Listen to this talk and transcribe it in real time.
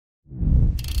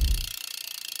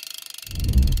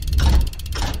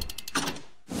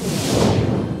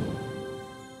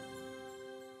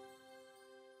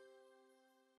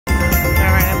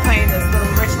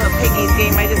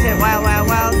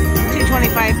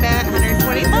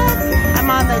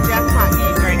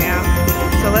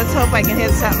hope I can hit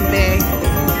something big.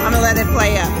 I'm gonna let it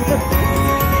play up.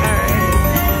 Alright.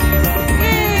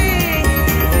 Yay!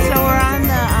 So we're on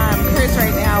the cruise right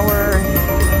now. We're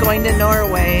going to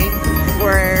Norway,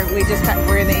 where we're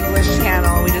in the English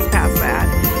Channel. We just passed that.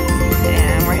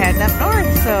 And we're heading up north,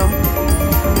 so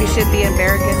we should be in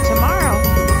Bergen tomorrow,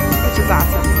 which is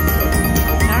awesome.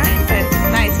 Alright, but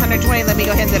nice. 120, let me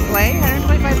go ahead and hit play.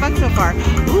 125 bucks so far.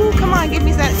 Ooh, come on, give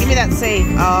me that save.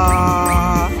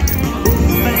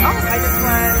 But I just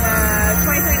won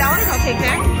 $23. I'll take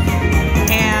that.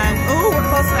 And ooh, we're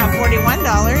close to that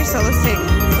 $41. So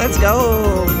let's go.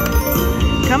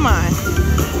 Come on.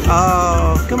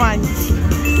 Oh, come on.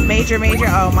 Major.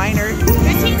 Oh, minor.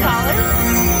 $15.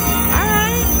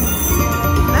 Alright.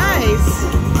 Nice.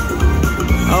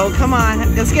 Oh, come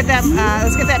on. Let's get that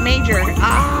major.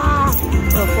 Oh,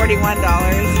 $41.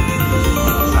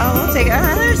 Oh, we'll take it.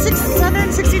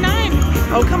 $669.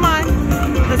 Oh, come on.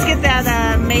 Let's get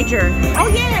that major. Oh,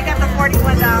 yeah, I got the $41.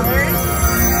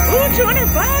 Ooh,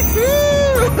 200 bucks.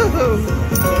 Ooh.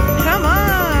 Come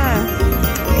on.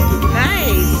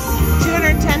 Nice.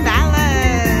 $210.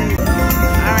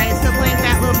 All right, still playing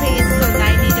Fat Little Piggies. This is a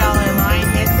 $90 line.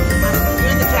 I'm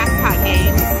doing the jackpot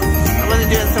games. I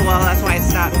wasn't doing so well. That's why I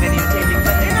stopped videotaping.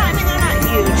 But they're not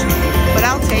huge. But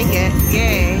I'll take it.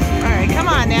 Yay. All right,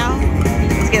 come on now.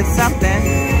 Let's get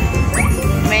something.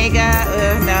 Mega,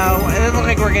 no, it doesn't look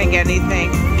like we're gonna get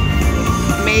anything.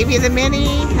 Maybe the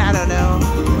mini, I don't know.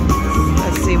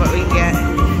 Let's see what we can get.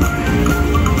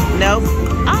 Nope.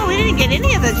 Oh, we didn't get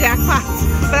any of the jackpots,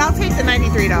 but I'll take the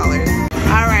 $93.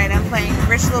 All right, I'm playing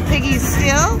Rich Little Piggies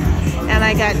still, and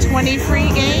I got 20 free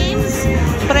games,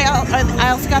 but I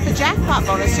also got the jackpot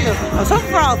bonus too. Oh, so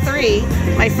for all three,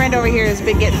 my friend over here has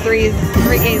been getting three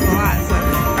games a lot,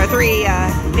 or three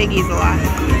piggies a lot.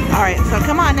 All right, so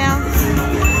come on now.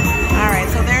 All right,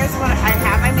 so there's what I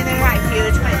have. I mean, they're not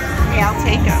huge, but hey, I'll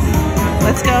take them.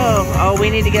 Let's go. Oh, we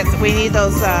need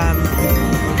those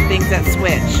things that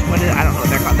switch. I don't know what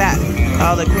they're called. That.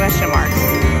 Oh, the question marks.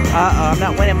 Uh-oh, I'm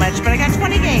not winning much, but I got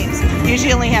 20 games.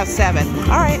 Usually only have 7.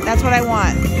 All right, that's what I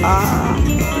want.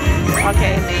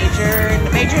 Okay, major. The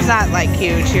major's not like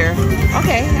huge here.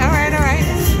 Okay, all right.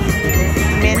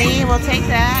 Mini, we'll take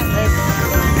that.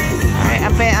 All right,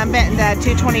 I'm betting that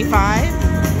 $225.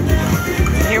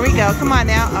 Here we go. Come on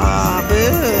now. Oh,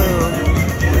 boo.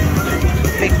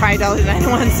 Big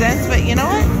 $5.91. But you know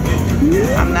what?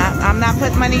 I'm not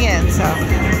putting money in. So,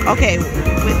 okay,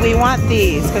 we want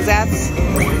these because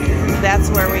that's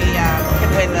where we can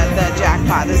win the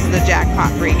jackpot. This is the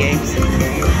jackpot free games.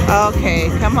 Okay,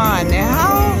 come on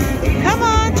now. Come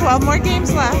on. 12 more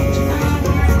games left.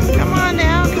 Come on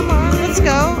now. Come on. Let's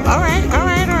go. All right.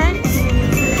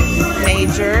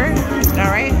 Major. All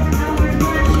right.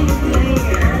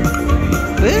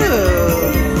 Ooh.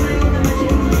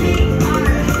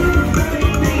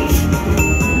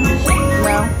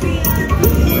 No.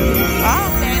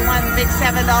 Okay, one big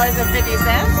 $7.50.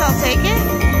 I'll take it.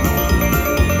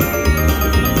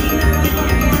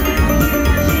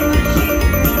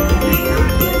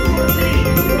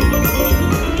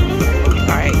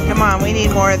 All right, come on. We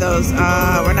need more of those.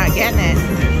 We're not getting it.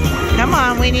 Come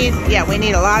on, we need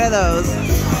a lot of those.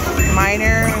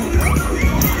 Minor.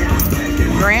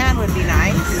 Grand would be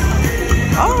nice.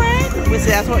 All right,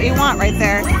 that's what you want right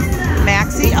there.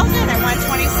 Maxi. Oh, good. I won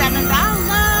 $27.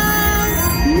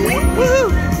 Woohoo!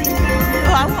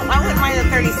 Oh, I wouldn't mind the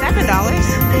 $37.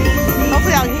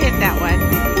 Hopefully, I'll hit that one.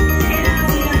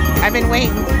 I've been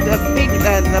waiting.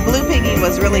 The blue piggy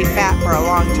was really fat for a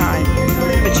long time,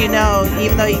 but you know,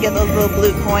 even though you get those little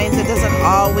blue coins, it doesn't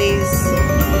always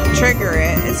trigger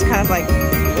it. It's kind of like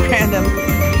random.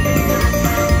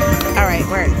 All right,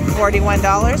 we're at $41.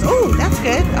 Oh, that's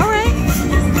good. All right.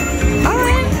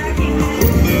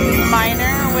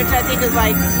 Minor, which I think is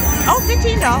like,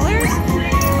 $15.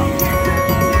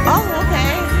 Oh,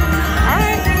 okay. All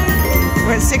right.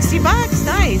 We're at 60 bucks.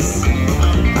 Nice.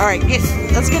 All right,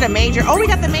 let's get a major. Oh, we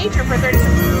got the major for 37.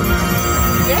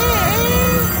 Yay!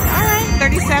 All right,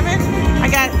 37. I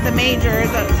got the major. It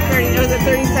was at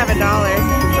 $37.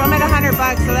 So I'm at 100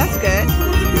 bucks. So that's good.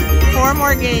 4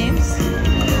 more games.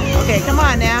 Okay, come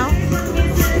on now.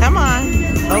 Come on.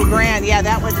 Oh, grand. Yeah,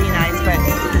 that would be nice, but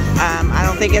I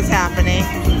don't think it's happening.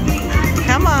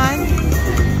 Come on.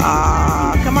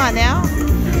 Come on now.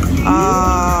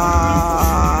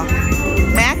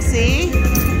 Maxi.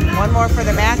 One more for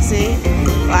the Maxi.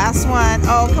 Last one.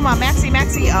 Oh, come on, Maxi.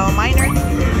 Oh, minor.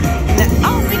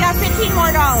 Oh, we got $15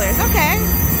 more. Okay.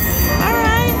 All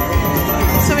right.